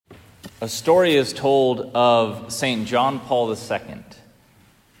A story is told of St. John Paul II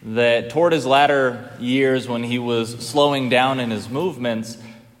that toward his latter years, when he was slowing down in his movements,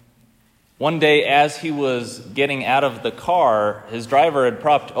 one day as he was getting out of the car, his driver had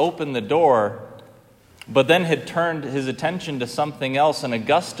propped open the door, but then had turned his attention to something else, and a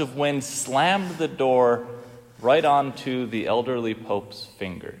gust of wind slammed the door right onto the elderly Pope's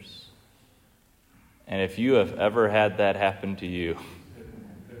fingers. And if you have ever had that happen to you,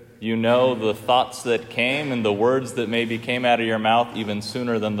 you know the thoughts that came and the words that maybe came out of your mouth even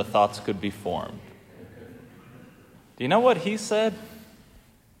sooner than the thoughts could be formed. Do you know what he said?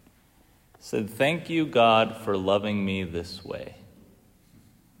 He said, "Thank you, God, for loving me this way."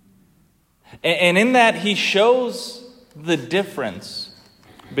 And in that, he shows the difference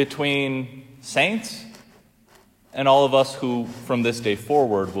between saints and all of us who, from this day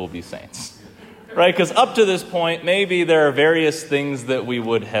forward, will be saints. Right? Because up to this point, maybe there are various things that we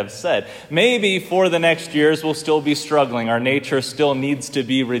would have said. Maybe for the next years, we'll still be struggling. Our nature still needs to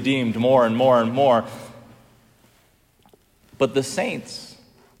be redeemed more and more and more. But the saints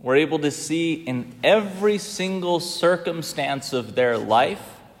were able to see in every single circumstance of their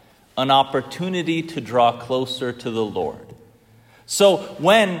life an opportunity to draw closer to the Lord. So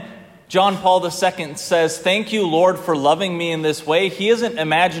when John Paul II says, "Thank you, Lord, for loving me in this way," he isn't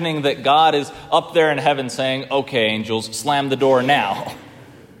imagining that God is up there in heaven saying, "Okay, angels, slam the door now."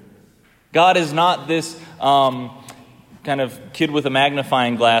 God is not this kind of kid with a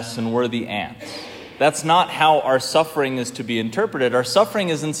magnifying glass and we're the ants. That's not how our suffering is to be interpreted. Our suffering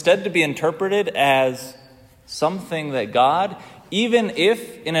is instead to be interpreted as something that God, even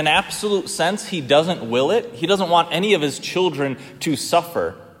if in an absolute sense he doesn't will it, he doesn't want any of his children to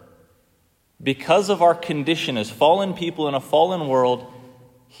suffer, because of our condition as fallen people in a fallen world,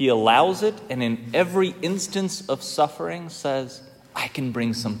 he allows it, and in every instance of suffering says, "I can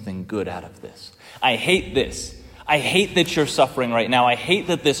bring something good out of this. I hate this. I hate that you're suffering right now. I hate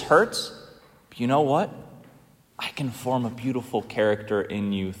that this hurts. But you know what? I can form a beautiful character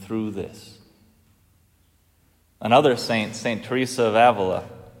in you through this." Another saint, St. Teresa of Avila,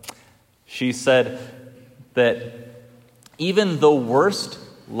 she said that even the worst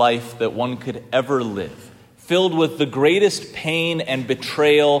life that one could ever live, filled with the greatest pain and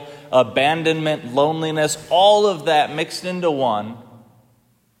betrayal, abandonment, loneliness, all of that mixed into one,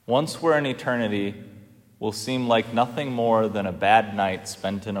 once we're in eternity, will seem like nothing more than a bad night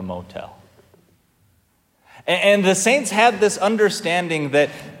spent in a motel. And the saints had this understanding that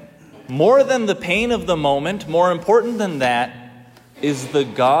more than the pain of the moment, more important than that, is the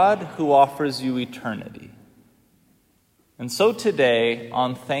God who offers you eternity. And so today,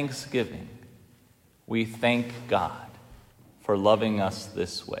 on Thanksgiving, we thank God for loving us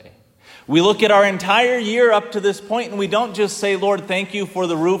this way. We look at our entire year up to this point, and we don't just say, "Lord, thank you for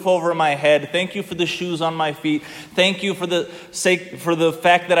the roof over my head. Thank you for the shoes on my feet. Thank you for the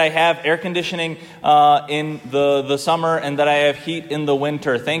fact that I have air conditioning in the summer and that I have heat in the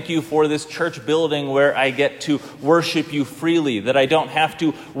winter. Thank you for this church building where I get to worship you freely, that I don't have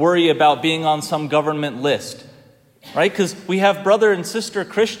to worry about being on some government list." Right? Because we have brother and sister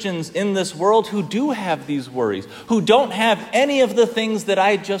Christians in this world who do have these worries, who don't have any of the things that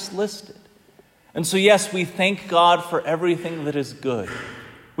I just listed. And so yes, we thank God for everything that is good.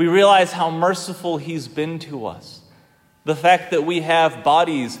 We realize how merciful he's been to us. The fact that we have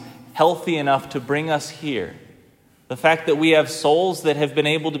bodies healthy enough to bring us here. The fact that we have souls that have been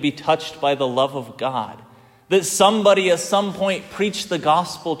able to be touched by the love of God. That somebody at some point preached the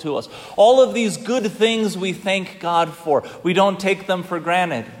gospel to us. All of these good things we thank God for. We don't take them for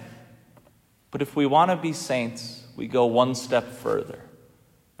granted. But if we want to be saints, we go one step further.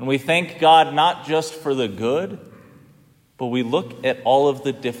 And we thank God not just for the good, but we look at all of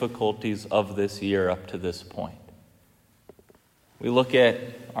the difficulties of this year up to this point. We look at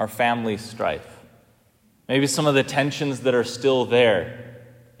our family strife. Maybe some of the tensions that are still there.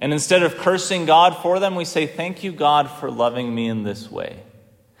 And instead of cursing God for them, we say, "Thank you, God, for loving me in this way."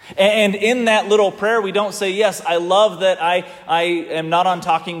 And in that little prayer, we don't say, "Yes, I love that I am not on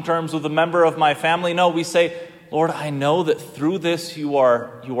talking terms with a member of my family." No, we say, "Lord, I know that through this you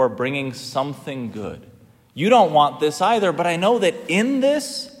are bringing something good. You don't want this either, but I know that in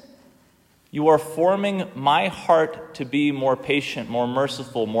this you are forming my heart to be more patient, more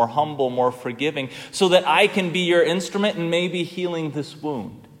merciful, more humble, more forgiving, so that I can be your instrument in maybe healing this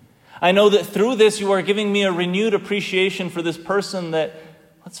wound. I know that through this you are giving me a renewed appreciation for this person that,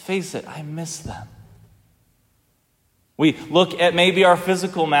 let's face it, I miss them." We look at maybe our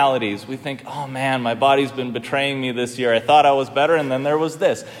physical maladies. We think, "Oh man, my body's been betraying me this year. I thought I was better, and then there was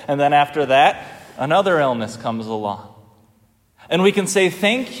this. And then after that, another illness comes along." And we can say,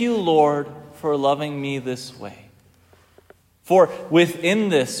 thank you, Lord, for loving me this way. For within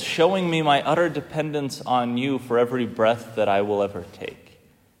this, showing me my utter dependence on you for every breath that I will ever take.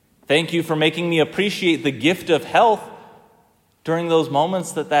 Thank you for making me appreciate the gift of health during those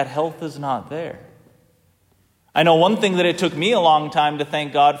moments that health is not there. I know one thing that it took me a long time to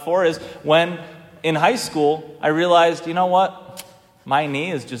thank God for is when in high school I realized, you know what? My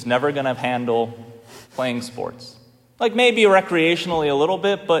knee is just never going to handle playing sports. Like maybe recreationally a little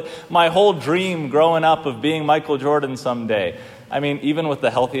bit, but my whole dream growing up of being Michael Jordan someday. I mean, even with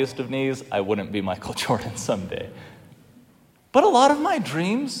the healthiest of knees, I wouldn't be Michael Jordan someday. But a lot of my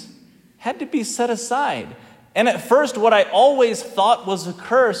dreams had to be set aside. And at first, what I always thought was a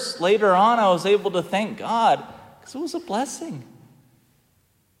curse, later on I was able to thank God because it was a blessing.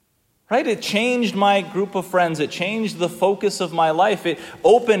 Right? It changed my group of friends. It changed the focus of my life. It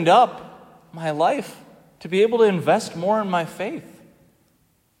opened up my life to be able to invest more in my faith.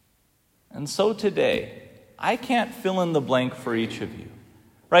 And so today, I can't fill in the blank for each of you.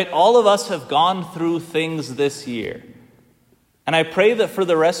 Right? All of us have gone through things this year. And I pray that for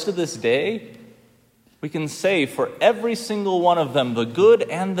the rest of this day, we can say for every single one of them, the good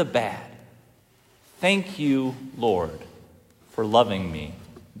and the bad, thank you, Lord, for loving me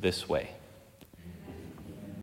this way.